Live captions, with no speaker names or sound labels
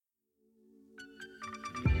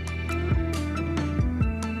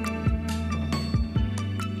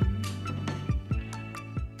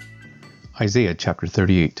Isaiah chapter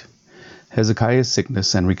 38. Hezekiah's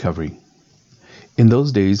sickness and recovery. In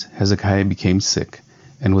those days Hezekiah became sick,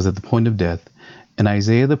 and was at the point of death. And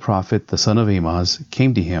Isaiah the prophet, the son of Amoz,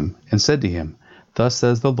 came to him, and said to him, Thus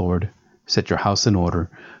says the Lord, Set your house in order,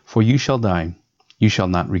 for you shall die, you shall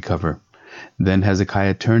not recover. Then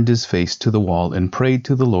Hezekiah turned his face to the wall, and prayed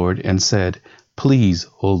to the Lord, and said, Please,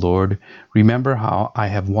 O Lord, remember how I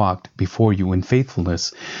have walked before you in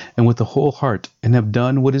faithfulness, and with the whole heart, and have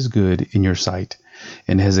done what is good in your sight.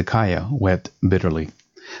 And Hezekiah wept bitterly.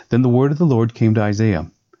 Then the word of the Lord came to Isaiah,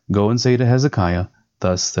 Go and say to Hezekiah,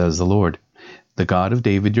 Thus says the Lord, the God of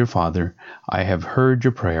David your father, I have heard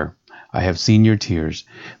your prayer, I have seen your tears.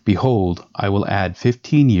 Behold, I will add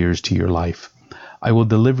 15 years to your life. I will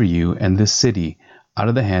deliver you and this city out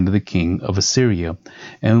of the hand of the king of Assyria,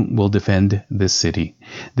 and will defend this city.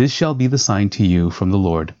 This shall be the sign to you from the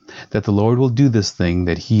Lord, that the Lord will do this thing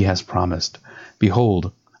that he has promised.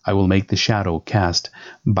 Behold, I will make the shadow cast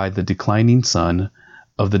by the declining sun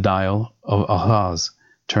of the dial of Ahaz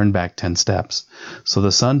turn back 10 steps. So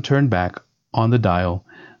the sun turned back on the dial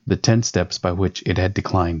the 10 steps by which it had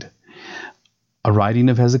declined. A writing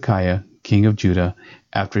of Hezekiah, king of Judah,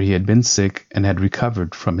 after he had been sick and had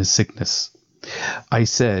recovered from his sickness. I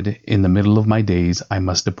said, in the middle of my days I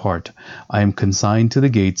must depart. I am consigned to the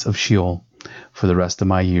gates of Sheol for the rest of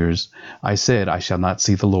my years. I said, I shall not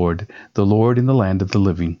see the Lord in the land of the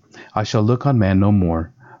living. I shall look on man no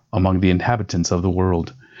more among the inhabitants of the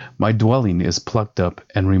world. My dwelling is plucked up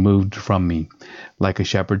and removed from me, like a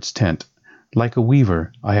shepherd's tent. Like a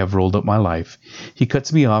weaver, I have rolled up my life. He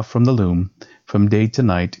cuts me off from the loom. From day to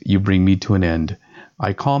night you bring me to an end.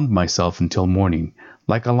 I calmed myself until morning.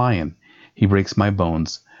 Like a lion, he breaks my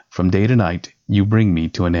bones. From day to night you bring me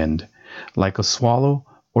to an end. Like a swallow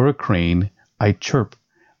or a crane, I chirp.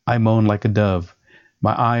 I moan like a dove.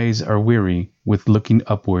 My eyes are weary with looking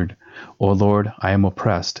upward. O Lord, I am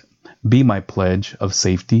oppressed. Be my pledge of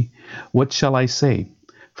safety. What shall I say?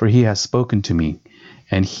 For he has spoken to me,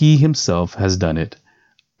 and he himself has done it.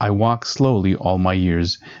 I walk slowly all my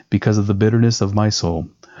years, because of the bitterness of my soul.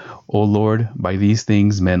 O Lord, by these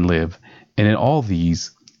things men live, and in all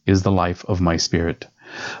these is the life of my spirit.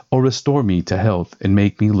 O restore me to health, and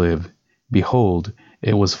make me live. Behold,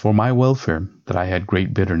 it was for my welfare that I had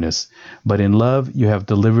great bitterness. But in love you have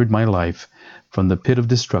delivered my life from the pit of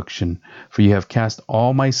destruction, for you have cast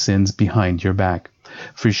all my sins behind your back.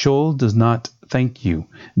 For Sheol does not thank you,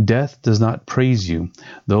 death does not praise you.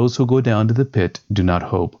 Those who go down to the pit do not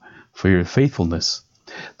hope for your faithfulness.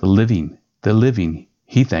 The living,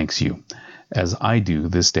 he thanks you, as I do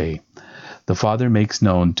this day. The Father makes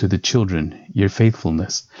known to the children your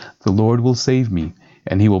faithfulness. The Lord will save me,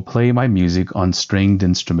 and he will play my music on stringed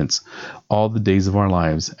instruments all the days of our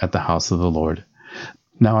lives at the house of the Lord.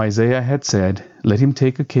 Now Isaiah had said, Let him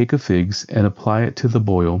take a cake of figs and apply it to the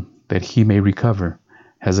boil, that he may recover.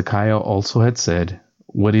 Hezekiah also had said,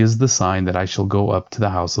 What is the sign that I shall go up to the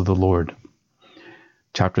house of the Lord?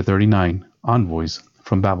 Chapter 39. Envoys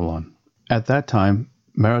from Babylon. At that time,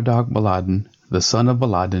 Merodach-Baladan, the son of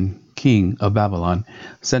Baladan, king of Babylon,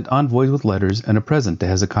 sent envoys with letters and a present to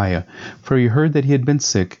Hezekiah, for he heard that he had been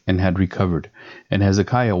sick and had recovered. And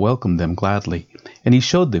Hezekiah welcomed them gladly, and he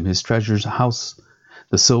showed them his treasures house,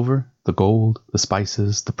 the silver, the gold, the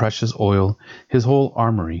spices, the precious oil, his whole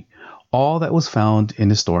armory, all that was found in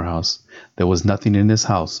his storehouse. There was nothing in his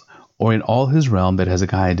house, or in all his realm, that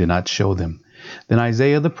Hezekiah did not show them. Then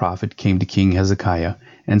Isaiah the prophet came to King Hezekiah,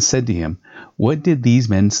 and said to him, What did these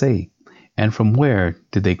men say? And from where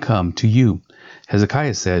did they come to you?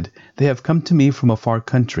 Hezekiah said, They have come to me from a far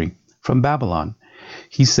country, from Babylon.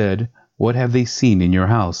 He said, What have they seen in your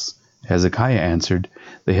house? Hezekiah answered,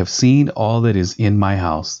 They have seen all that is in my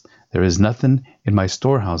house. There is nothing in my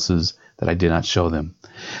storehouses that I did not show them.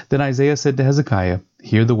 Then Isaiah said to Hezekiah,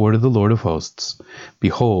 Hear the word of the Lord of hosts.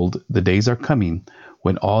 Behold, the days are coming,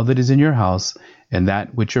 when all that is in your house, and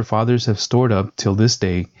that which your fathers have stored up till this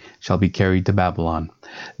day, shall be carried to Babylon.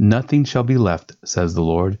 Nothing shall be left, says the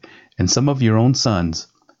Lord, and some of your own sons,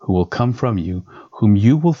 who will come from you, whom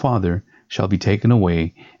you will father, shall be taken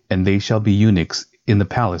away, and they shall be eunuchs in the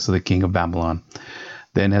palace of the king of Babylon.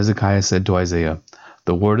 Then Hezekiah said to Isaiah,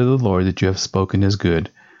 The word of the Lord that you have spoken is good,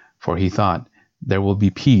 for he thought, There will be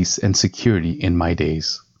peace and security in my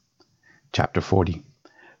days. Chapter 40.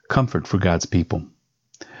 Comfort for God's people.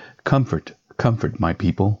 Comfort, comfort my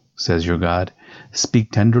people, says your God.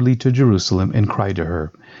 Speak tenderly to Jerusalem and cry to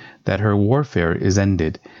her, that her warfare is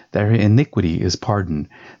ended, that her iniquity is pardoned,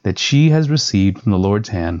 that she has received from the Lord's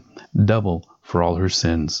hand double for all her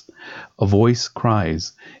sins. A voice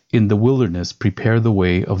cries, "In the wilderness prepare the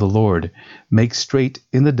way of the Lord. Make straight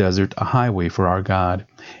in the desert a highway for our God.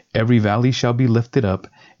 Every valley shall be lifted up,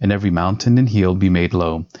 and every mountain and hill be made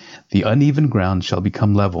low. The uneven ground shall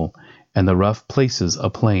become level, and the rough places a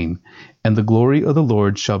plain. And the glory of the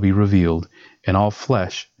Lord shall be revealed, and all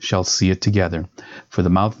flesh shall see it together. For the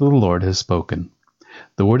mouth of the Lord has spoken."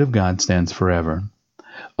 The word of God stands forever.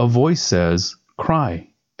 A voice says, "Cry."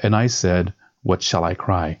 And I said, "What shall I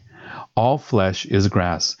cry?" All flesh is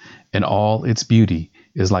grass, and all its beauty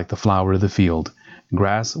is like the flower of the field.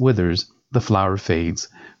 Grass withers, the flower fades,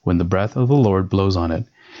 when the breath of the Lord blows on it.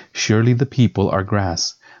 Surely the people are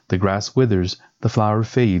grass. The grass withers, the flower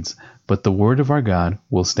fades, but the word of our God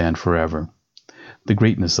will stand forever. The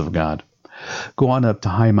greatness of God. Go on up to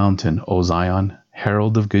high mountain, O Zion,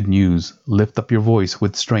 herald of good news. Lift up your voice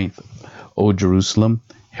with strength, O Jerusalem,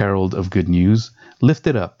 herald of good news. Lift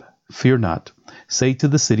it up, fear not. Say to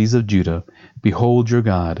the cities of Judah, "Behold your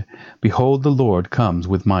God. Behold, the Lord comes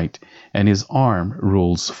with might, and his arm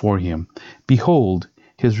rules for him. Behold,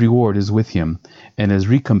 his reward is with him, and his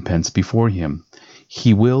recompense before him.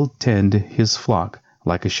 He will tend his flock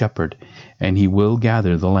like a shepherd, and he will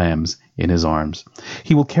gather the lambs in his arms.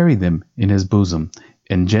 He will carry them in his bosom,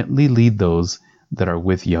 and gently lead those that are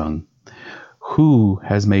with young. Who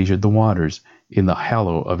has measured the waters in the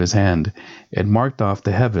hollow of his hand, and marked off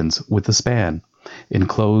the heavens with a span,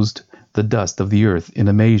 enclosed the dust of the earth in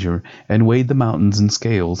a measure, and weighed the mountains in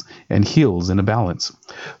scales, and hills in a balance?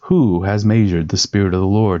 Who has measured the Spirit of the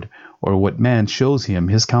Lord, or what man shows him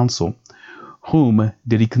his counsel? Whom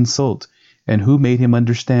did he consult, and who made him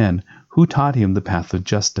understand? Who taught him the path of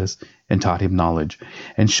justice, and taught him knowledge,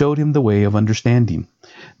 and showed him the way of understanding?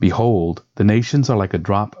 Behold, the nations are like a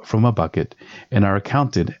drop from a bucket, and are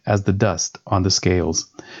accounted as the dust on the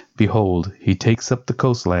scales. Behold, he takes up the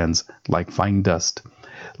coastlands like fine dust.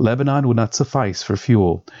 Lebanon would not suffice for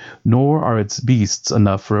fuel, nor are its beasts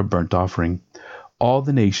enough for a burnt offering. All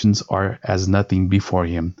the nations are as nothing before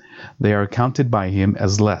him. They are accounted by him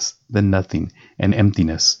as less than nothing, and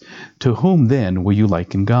emptiness. To whom then will you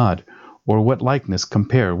liken God? Or what likeness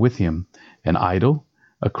compare with him? An idol?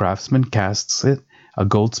 A craftsman casts it, a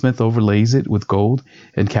goldsmith overlays it with gold,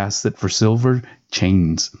 and casts it for silver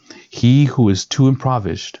chains. He who is too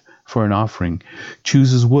impoverished for an offering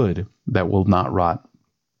chooses wood that will not rot.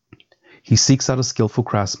 He seeks out a skillful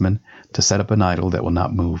craftsman to set up an idol that will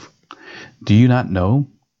not move. Do you not know?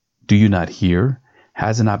 Do you not hear?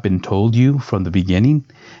 Has it not been told you from the beginning?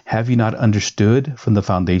 Have you not understood from the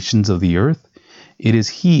foundations of the earth? It is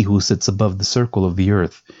he who sits above the circle of the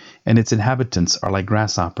earth, and its inhabitants are like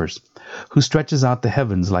grasshoppers, who stretches out the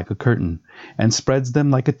heavens like a curtain, and spreads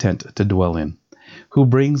them like a tent to dwell in, who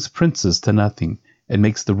brings princes to nothing, and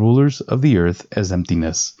makes the rulers of the earth as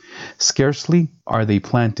emptiness. Scarcely are they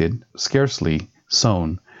planted, scarcely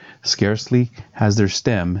sown, scarcely has their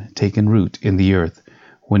stem taken root in the earth,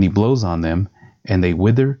 when he blows on them, and they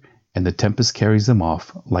wither, and the tempest carries them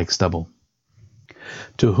off like stubble.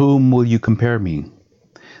 To whom will you compare me,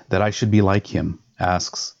 that I should be like him?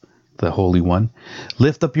 Asks the Holy One.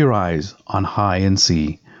 Lift up your eyes on high and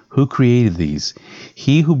see. Who created these?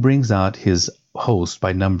 He who brings out his host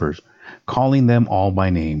by numbers, calling them all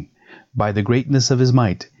by name. By the greatness of his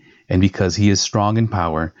might, and because he is strong in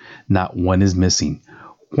power, not one is missing.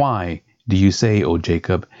 Why do you say, O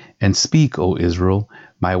Jacob, and speak, O Israel,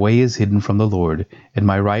 my way is hidden from the Lord, and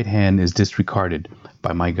my right hand is disregarded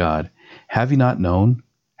by my God? Have you not known?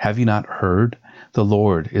 Have you not heard? The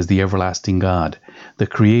Lord is the everlasting God, the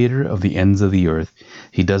creator of the ends of the earth.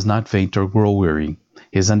 He does not faint or grow weary.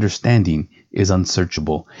 His understanding is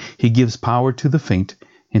unsearchable. He gives power to the faint,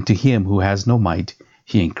 and to him who has no might,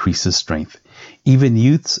 he increases strength. Even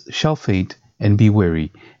youths shall faint and be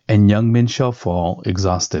weary, and young men shall fall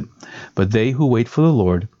exhausted. But they who wait for the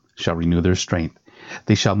Lord shall renew their strength.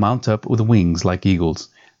 They shall mount up with wings like eagles.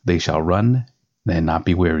 They shall run and not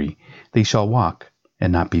be weary. They shall walk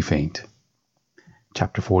and not be faint.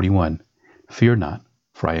 Chapter 41. Fear not,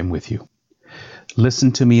 for I am with you.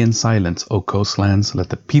 Listen to me in silence, O coastlands. Let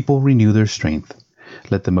the people renew their strength.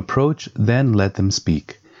 Let them approach, then let them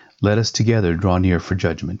speak. Let us together draw near for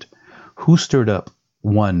judgment. Who stirred up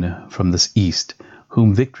one from the east,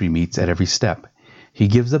 whom victory meets at every step? He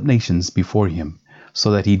gives up nations before him,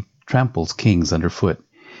 so that he tramples kings underfoot.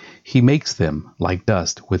 He makes them like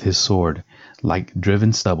dust with his sword, like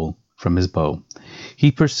driven stubble from his bow.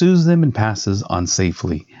 He pursues them and passes on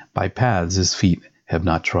safely, by paths his feet have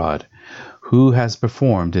not trod. Who has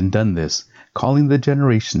performed and done this, calling the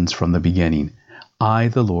generations from the beginning? I,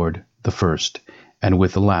 the Lord, the first, and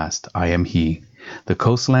with the last I am he. The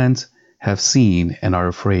coastlands have seen and are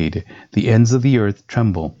afraid. The ends of the earth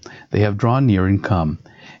tremble. They have drawn near and come.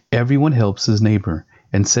 Everyone helps his neighbor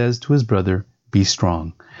and says to his brother, Be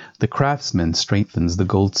strong. The craftsman strengthens the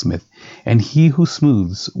goldsmith, and he who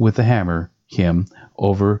smooths with the hammer him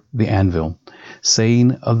over the anvil,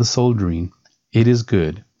 saying of the soldering, It is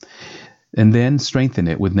good. And then strengthen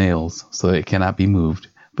it with nails, so that it cannot be moved.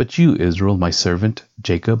 But you, Israel, my servant,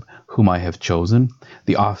 Jacob, whom I have chosen,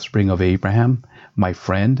 the offspring of Abraham, my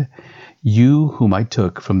friend, you whom I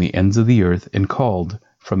took from the ends of the earth and called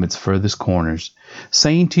from its furthest corners,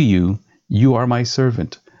 saying to you, You are my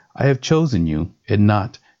servant. I have chosen you and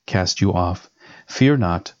not cast you off. Fear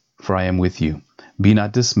not, for I am with you. Be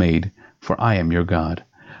not dismayed, for I am your God.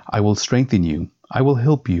 I will strengthen you. I will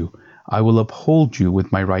help you. I will uphold you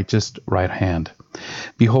with my righteous right hand.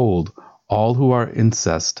 Behold, all who are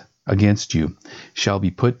incensed against you shall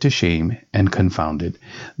be put to shame and confounded.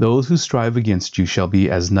 Those who strive against you shall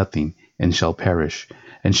be as nothing, and shall perish,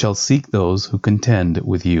 and shall seek those who contend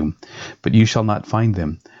with you. But you shall not find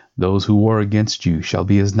them. Those who war against you shall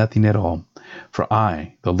be as nothing at all. For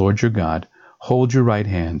I, the Lord your God, hold your right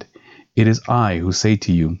hand. It is I who say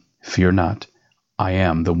to you, Fear not. I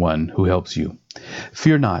am the one who helps you.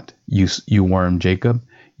 Fear not, you worm Jacob,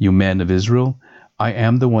 you men of Israel. I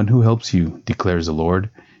am the one who helps you, declares the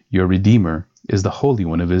Lord. Your Redeemer is the Holy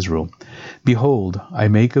One of Israel. Behold, I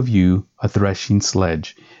make of you a threshing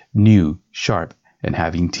sledge, new, sharp, and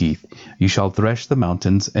having teeth. You shall thresh the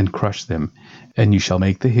mountains and crush them, and you shall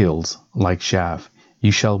make the hills like chaff.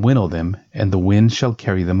 You shall winnow them, and the wind shall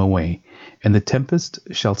carry them away, and the tempest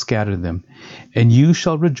shall scatter them. And you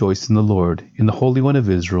shall rejoice in the Lord, in the Holy One of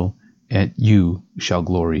Israel, and you shall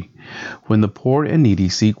glory. When the poor and needy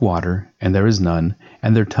seek water, and there is none,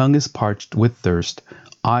 and their tongue is parched with thirst,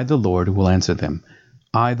 I, the Lord, will answer them.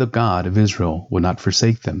 I, the God of Israel, will not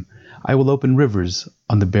forsake them. I will open rivers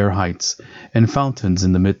on the bare heights, and fountains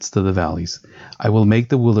in the midst of the valleys. I will make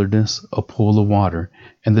the wilderness a pool of water,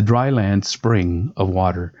 and the dry land spring of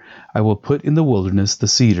water. I will put in the wilderness the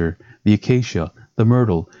cedar, the acacia, the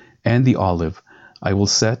myrtle, and the olive. I will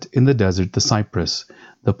set in the desert the cypress,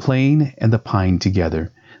 the plane and the pine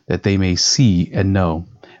together, that they may see and know,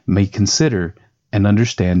 may consider and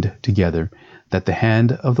understand together, that the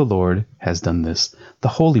hand of the Lord has done this. The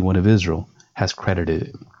Holy One of Israel has credited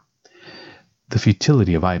it. The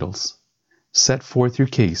futility of idols. Set forth your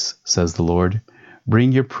case, says the Lord.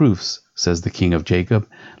 Bring your proofs, says the King of Jacob.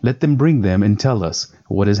 Let them bring them and tell us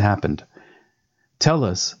what has happened. Tell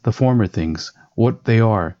us the former things, what they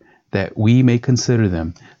are, that we may consider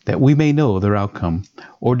them, that we may know their outcome,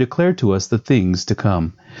 or declare to us the things to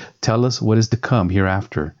come. Tell us what is to come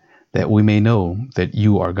hereafter, that we may know that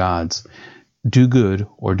you are gods. Do good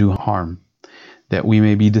or do harm, that we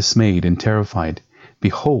may be dismayed and terrified.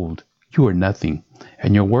 Behold, you are nothing,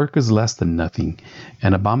 and your work is less than nothing.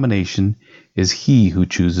 An abomination is he who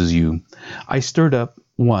chooses you. I stirred up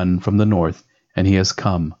one from the north, and he has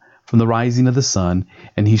come. From the rising of the sun,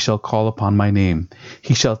 and he shall call upon my name.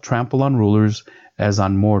 He shall trample on rulers as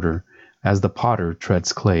on mortar, as the potter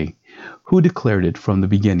treads clay. Who declared it from the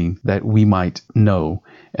beginning, that we might know,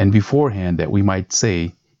 and beforehand that we might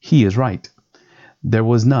say, He is right? There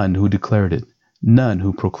was none who declared it, none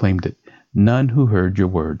who proclaimed it, none who heard your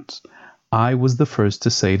words. I was the first to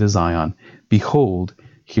say to Zion, Behold,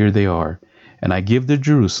 here they are, and I give to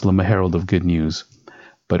Jerusalem a herald of good news.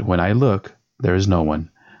 But when I look, there is no one.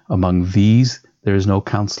 Among these there is no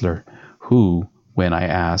counselor, who, when I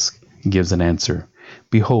ask, gives an answer.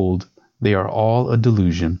 Behold, they are all a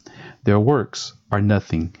delusion. Their works are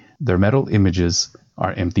nothing. Their metal images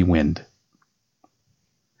are empty wind.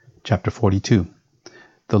 Chapter 42.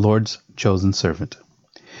 The Lord's chosen servant.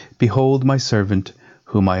 Behold my servant,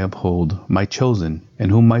 whom I uphold, my chosen, in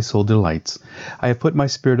whom my soul delights. I have put my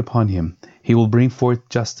spirit upon him. He will bring forth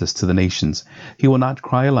justice to the nations. He will not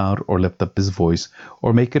cry aloud or lift up his voice,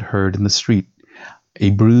 or make it heard in the street. A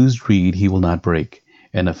bruised reed he will not break,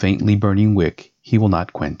 and a faintly burning wick he will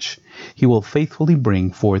not quench. He will faithfully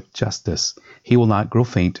bring forth justice. He will not grow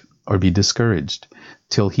faint or be discouraged,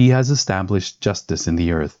 till he has established justice in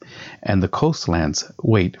the earth, and the coastlands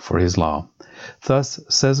wait for his law. Thus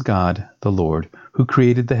says God, the Lord, who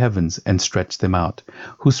created the heavens and stretched them out,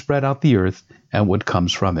 who spread out the earth and what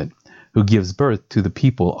comes from it, who gives birth to the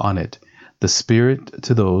people on it, the spirit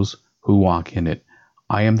to those who walk in it.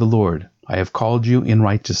 I am the Lord. I have called you in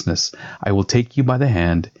righteousness. I will take you by the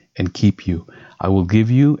hand and keep you. I will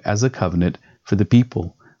give you as a covenant for the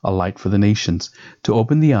people, a light for the nations, to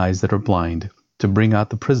open the eyes that are blind, to bring out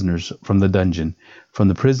the prisoners from the dungeon, from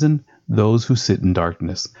the prison those who sit in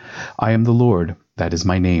darkness. I am the Lord, that is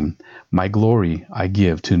my name. My glory I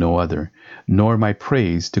give to no other, nor my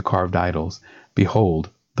praise to carved idols.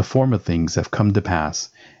 Behold, the former things have come to pass,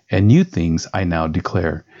 and new things I now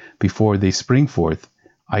declare. Before they spring forth,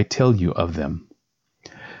 I tell you of them.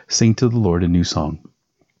 Sing to the Lord a new song.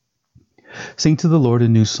 Sing to the Lord a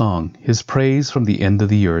new song, his praise from the end of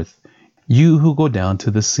the earth. You who go down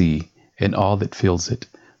to the sea, and all that fills it,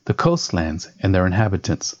 the coastlands and their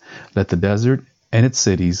inhabitants. Let the desert and its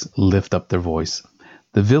cities lift up their voice.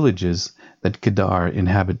 The villages that Kedar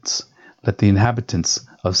inhabits, let the inhabitants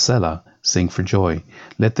of Selah sing for joy.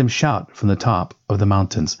 Let them shout from the top of the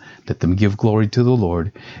mountains. Let them give glory to the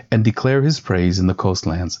Lord and declare his praise in the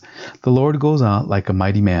coastlands. The Lord goes out like a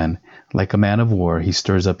mighty man, like a man of war. He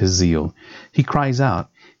stirs up his zeal. He cries out.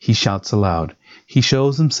 He shouts aloud. He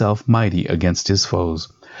shows himself mighty against his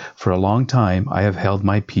foes. For a long time I have held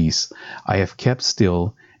my peace. I have kept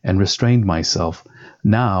still and restrained myself.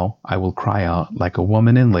 Now I will cry out like a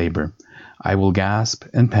woman in labor. I will gasp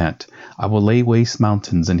and pant. I will lay waste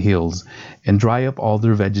mountains and hills, and dry up all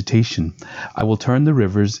their vegetation. I will turn the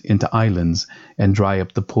rivers into islands, and dry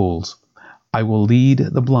up the pools. I will lead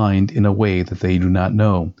the blind in a way that they do not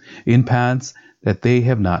know, in paths that they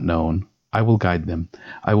have not known. I will guide them.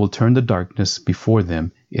 I will turn the darkness before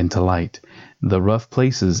them into light, the rough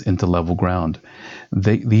places into level ground.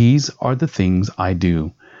 These are the things I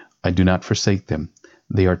do. I do not forsake them.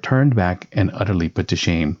 They are turned back and utterly put to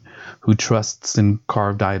shame. Who trusts in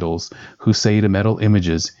carved idols, who say to metal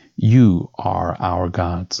images, "You are our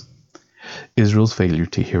gods." Israel's failure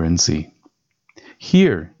to hear and see.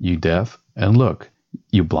 Hear, you deaf, and look,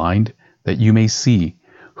 you blind, that you may see.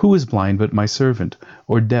 Who is blind but my servant,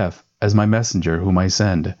 or deaf as my messenger whom I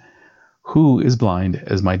send? Who is blind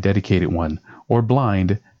as my dedicated one, or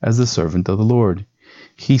blind as the servant of the Lord?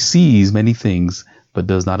 He sees many things, but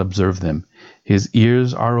does not observe them. His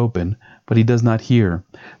ears are open, but he does not hear.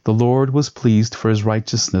 The Lord was pleased for his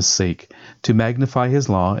righteousness' sake, to magnify his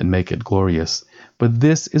law and make it glorious. But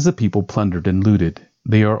this is a people plundered and looted.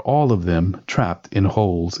 They are all of them trapped in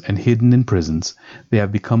holes and hidden in prisons. They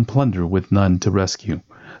have become plunder with none to rescue,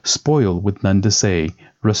 spoil with none to say,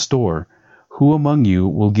 "Restore." Who among you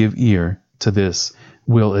will give ear to this,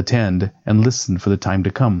 will attend and listen for the time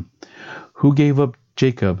to come? Who gave up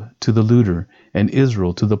Jacob to the looter, and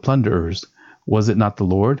Israel to the plunderers? Was it not the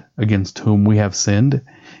Lord, against whom we have sinned,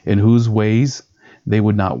 in whose ways they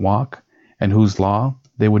would not walk, and whose law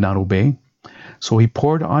they would not obey? So he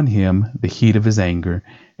poured on him the heat of his anger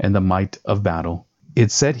and the might of battle.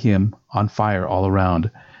 It set him on fire all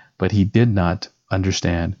around, but he did not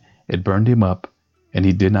understand. It burned him up, and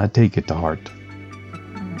he did not take it to heart.